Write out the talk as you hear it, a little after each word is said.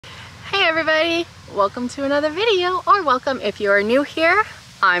everybody, welcome to another video, or welcome if you are new here.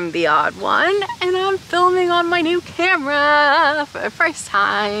 I'm the odd one and I'm filming on my new camera for the first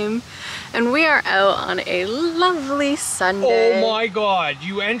time, and we are out on a lovely Sunday. Oh my god,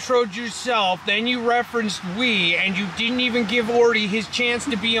 you introed yourself, then you referenced we, and you didn't even give Orty his chance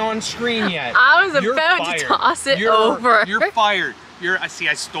to be on screen yet. I was about to toss it over. You're fired. See,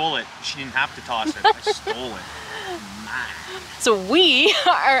 I stole it. She didn't have to toss it. I stole it. So we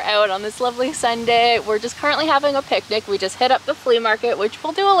are out on this lovely Sunday. We're just currently having a picnic. We just hit up the flea market, which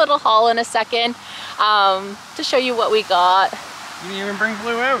we'll do a little haul in a second to show you what we got. You didn't even bring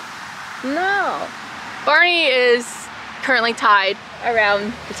Blue out. No. Barney is currently tied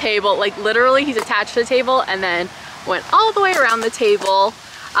around the table. Like literally he's attached to the table and then went all the way around the table.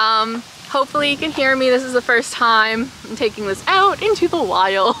 Hopefully you can hear me. This is the first time I'm taking this out into the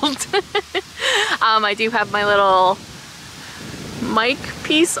wild. I do have my little mic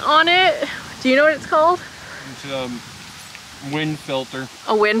piece on it. Do you know what it's called? It's a wind filter.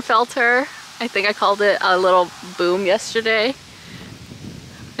 A wind filter. I think I called it a little boom yesterday.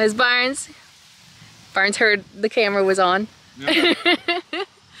 As Barnes heard the camera was on. Yep.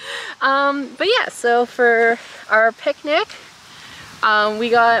 But yeah, so for our picnic,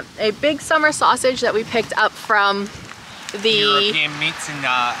 we got a big summer sausage that we picked up from the European Meats in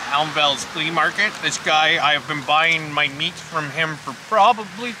Elmville's flea market. This guy, I've been buying my meats from him for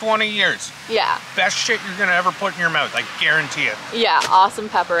probably 20 years. Yeah. Best shit you're gonna ever put in your mouth, I guarantee it. Yeah, awesome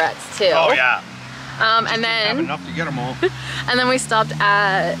pepperettes too. Oh yeah. And then have enough to get them all. And then we stopped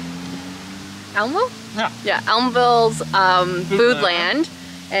at Elmville? Yeah. Yeah, Elmville's Foodland,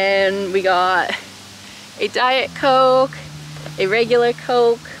 and we got a Diet Coke, a regular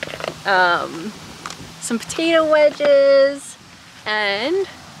Coke, some potato wedges, and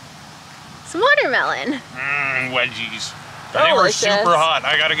some watermelon. Wedgies. They were super hot.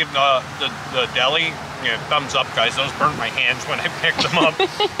 I gotta give the deli thumbs up, guys. Those burnt my hands when I picked them up.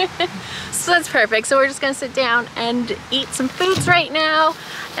 So that's perfect. So we're just gonna sit down and eat some foods right now,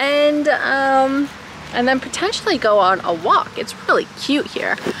 and then potentially go on a walk. It's really cute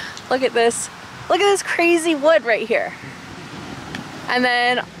here. Look at this. Look at this crazy wood right here. And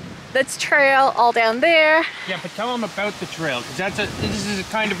then that's trail all down there. Yeah, but tell them about the trail, because this is a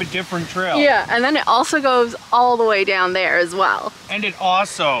kind of a different trail. Yeah, and then it also goes all the way down there as well. And it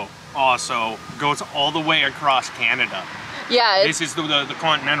also goes all the way across Canada. Yeah. This is the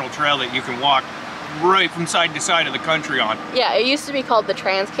continental trail that you can walk right from side to side of the country on. Yeah, it used to be called the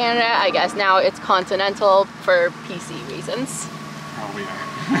Trans-Canada. I guess now it's continental for PC reasons. Oh,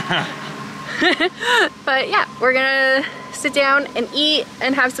 yeah. But yeah, we're gonna sit down and eat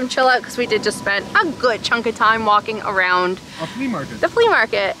and have some chill out, because we did just spend a good chunk of time walking around the flea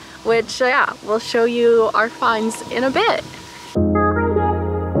market, which yeah, we'll show you our finds in a bit.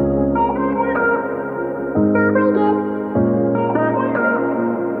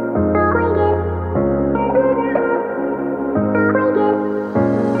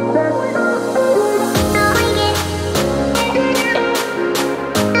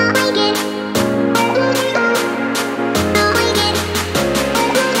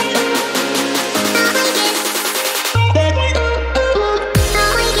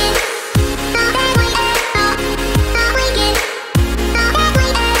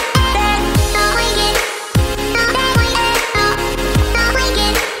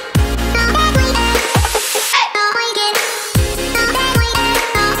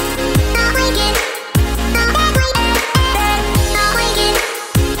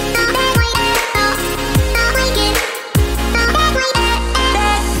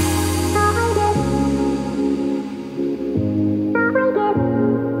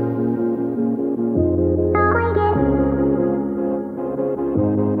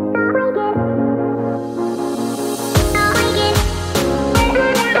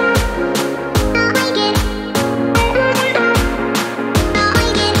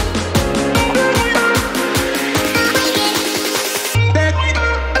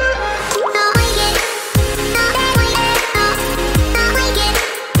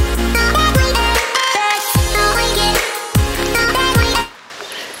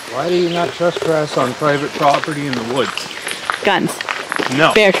 Why do you not trespass on private property in the woods? Guns.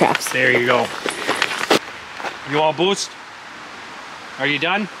 No. Bear traps. There you go. You all boost? Are you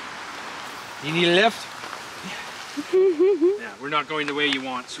done? You need a lift? Yeah, we're not going the way you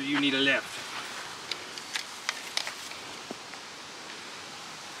want, so you need a lift.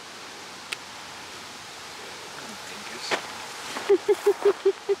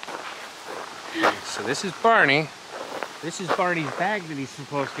 So this is Barney. This is Barney's bag that he's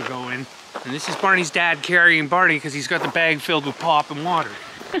supposed to go in. And this is Barney's dad carrying Barney because he's got the bag filled with pop and water.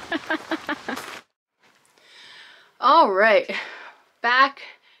 All right, back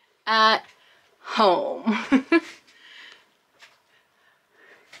at home.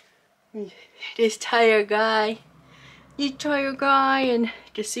 This tired guy. You tired guy and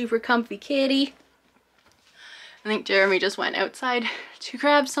the super comfy kitty. I think Jeremy just went outside to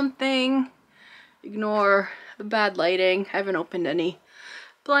grab something. Ignore the bad lighting. I haven't opened any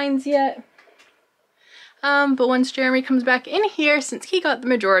blinds yet. But once Jeremy comes back in here, since he got the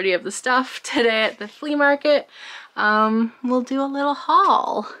majority of the stuff today at the flea market, we'll do a little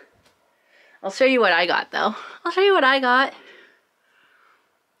haul. I'll show you what I got though. I'll show you what I got.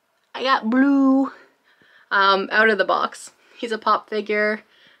 I got Blue out of the box. He's a pop figure.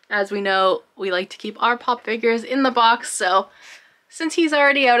 As we know, we like to keep our pop figures in the box, so since he's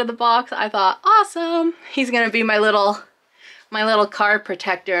already out of the box, I thought, awesome, he's gonna be my little car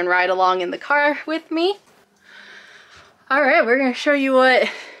protector and ride along in the car with me. All right, we're gonna show you what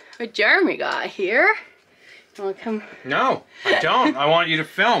Jeremy got here. You wanna come? No, I don't. I want you to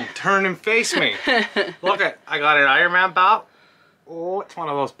film. Turn and face me. Look at, I got an Iron Man belt. Oh, it's one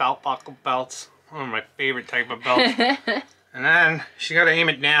of those belt buckle belts. One of my favorite type of belts. And then she gotta aim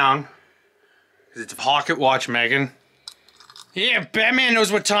it down, because it's a pocket watch, Megan. Yeah, Batman knows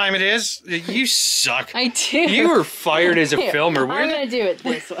what time it is. You suck. I do. You were fired as a filmer. I'm gonna do it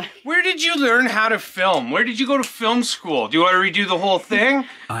this way. Where did you learn how to film? Where did you go to film school? Do you want to redo the whole thing?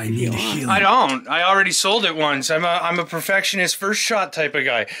 I need a healing. I don't. I already sold it once. I'm a perfectionist, first shot type of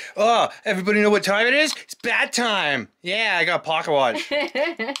guy. Oh, everybody know what time it is? It's bat time. Yeah, I got a pocket watch.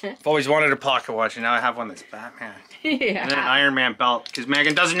 I've always wanted a pocket watch, and now I have one that's Batman. Yeah. And then an Iron Man belt, because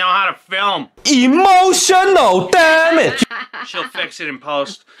Megan doesn't know how to film. Emotional damage. She'll fix it in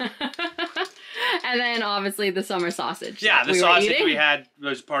post. And then obviously the summer sausage. Yeah, the sausage we had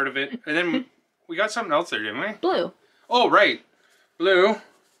was part of it. And then we got something else there, didn't we? Blue. Oh, right. Blue.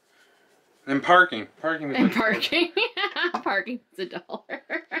 And parking. Parking. And parking. Parking's $1.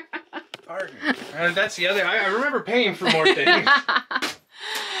 Parking. That's the other. I remember paying for more things.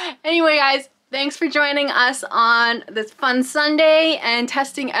 Anyway, guys, thanks for joining us on this fun Sunday and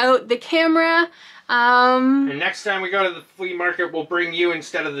testing out the camera. And next time we go to the flea market, we'll bring you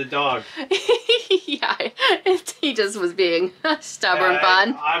instead of the dog. Yeah, he just was being a stubborn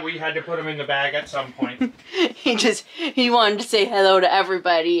bun. We had to put him in the bag at some point. he wanted to say hello to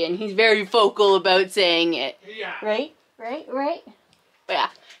everybody, and he's very vocal about saying it. Yeah. Right? But yeah,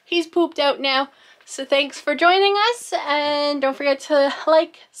 he's pooped out now. So thanks for joining us, and don't forget to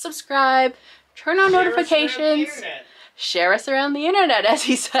like, subscribe, turn on notifications. Share us around the internet, as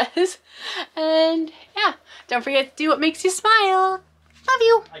he says. And yeah, don't forget to do what makes you smile. Love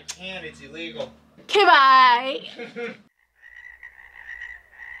you. I can't, it's illegal. Okay, bye.